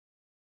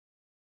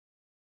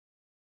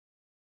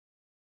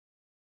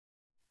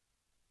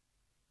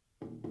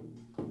Hey,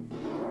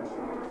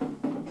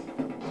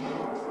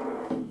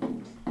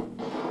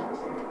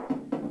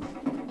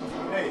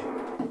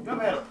 you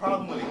ever had a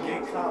problem with a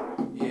gay cop?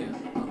 Yeah,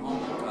 a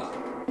homocop.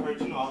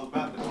 Heard you know all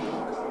about the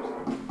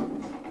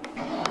homocops.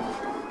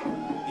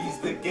 He's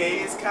the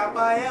gayest cop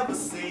I ever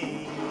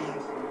seen.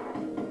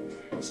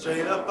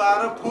 Straight up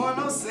out of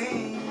porno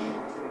scene.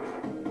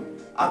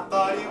 I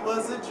thought he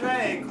was a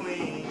drag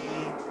queen.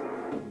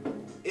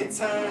 It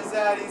turns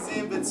out he's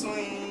in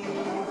between.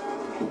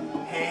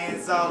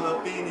 Hands all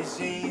up in his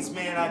jeans,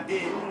 man, I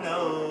didn't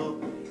know.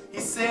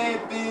 He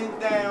said, bend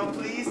down,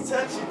 please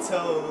touch your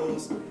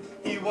toes.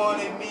 He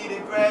wanted me to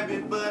grab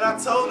it, but I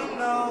told him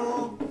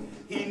no.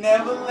 He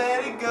never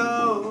let it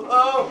go.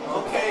 Oh,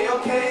 okay,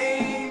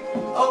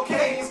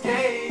 he's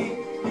gay.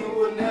 You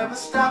will never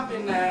stop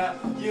it now.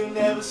 You'll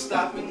never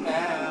stop it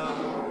now.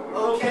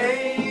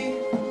 Okay,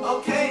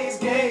 he's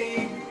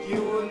gay.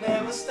 You will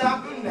never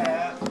stop it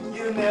now.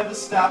 You'll never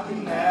stop it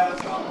now.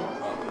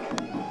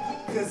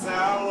 Cause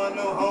I don't want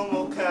no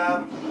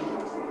homocop.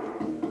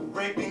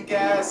 Raping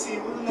guys, he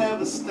will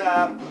never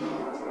stop.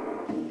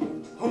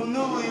 Who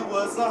knew he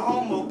was a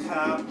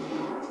homocop?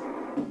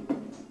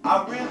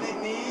 I really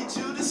need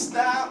you to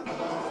stop.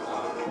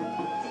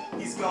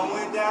 He's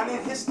going down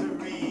in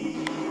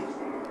history.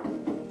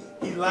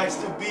 He likes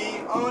to be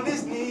on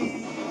his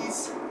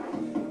knees.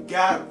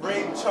 Got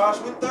rape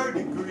charged with 3rd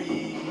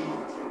degree.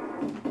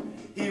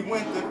 He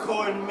went to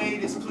court and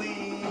made his plea.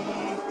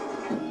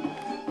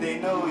 They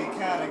know he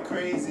kinda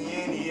crazy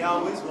and he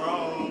always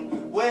wrong.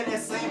 Wear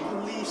that same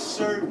police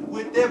shirt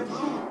with that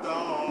blue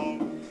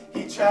thong.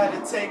 He tried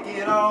to take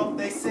it off,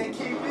 they said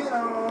keep it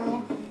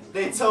on.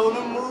 They told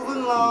him move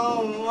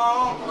along.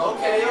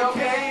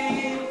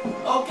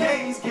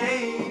 Okay, he's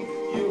gay.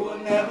 You will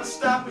never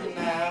stop it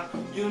now.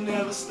 You'll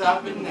never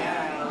stop it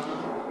now.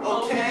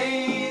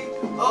 Okay,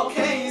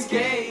 he's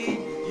gay.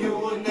 You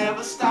will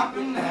never stop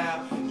it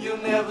now. You'll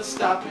never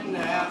stop it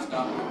now.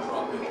 Stop it,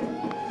 drop it.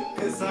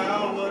 Cause I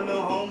don't want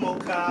no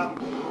homocop.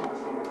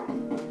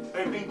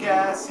 Raping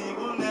guys, he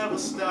will never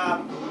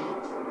stop.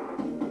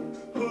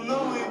 Who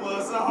knew he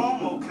was a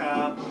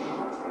homocop?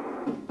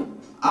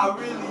 I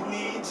really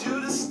need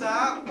you to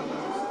stop.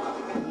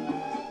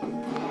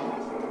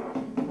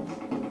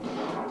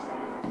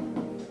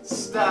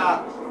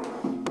 Stop,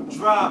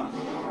 drop,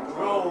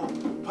 roll,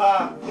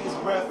 pop. His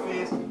breath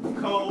is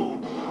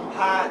cold,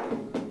 hot.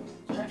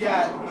 You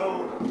got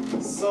no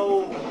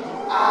soul.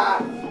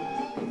 I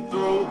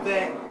throw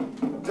that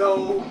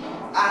dough.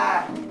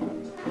 I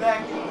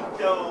back in the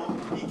dough.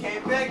 He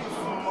came begging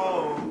for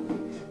more.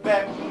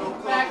 Back with no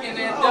clothes. Back in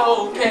that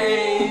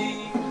okay.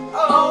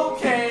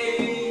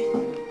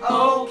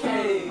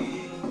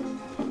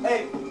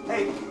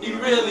 Hey, He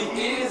really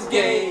is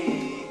gay.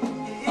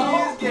 He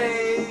is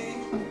gay.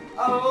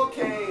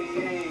 Okay,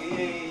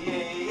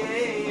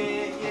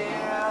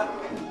 yeah.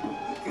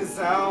 Cause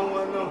I don't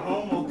want no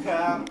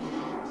homocop.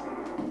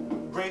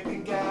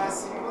 Raping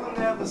guys, he will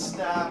never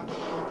stop.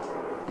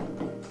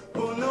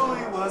 Who knew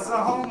he was a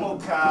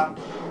homocop?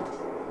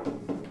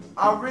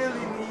 I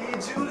really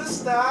need you to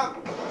stop.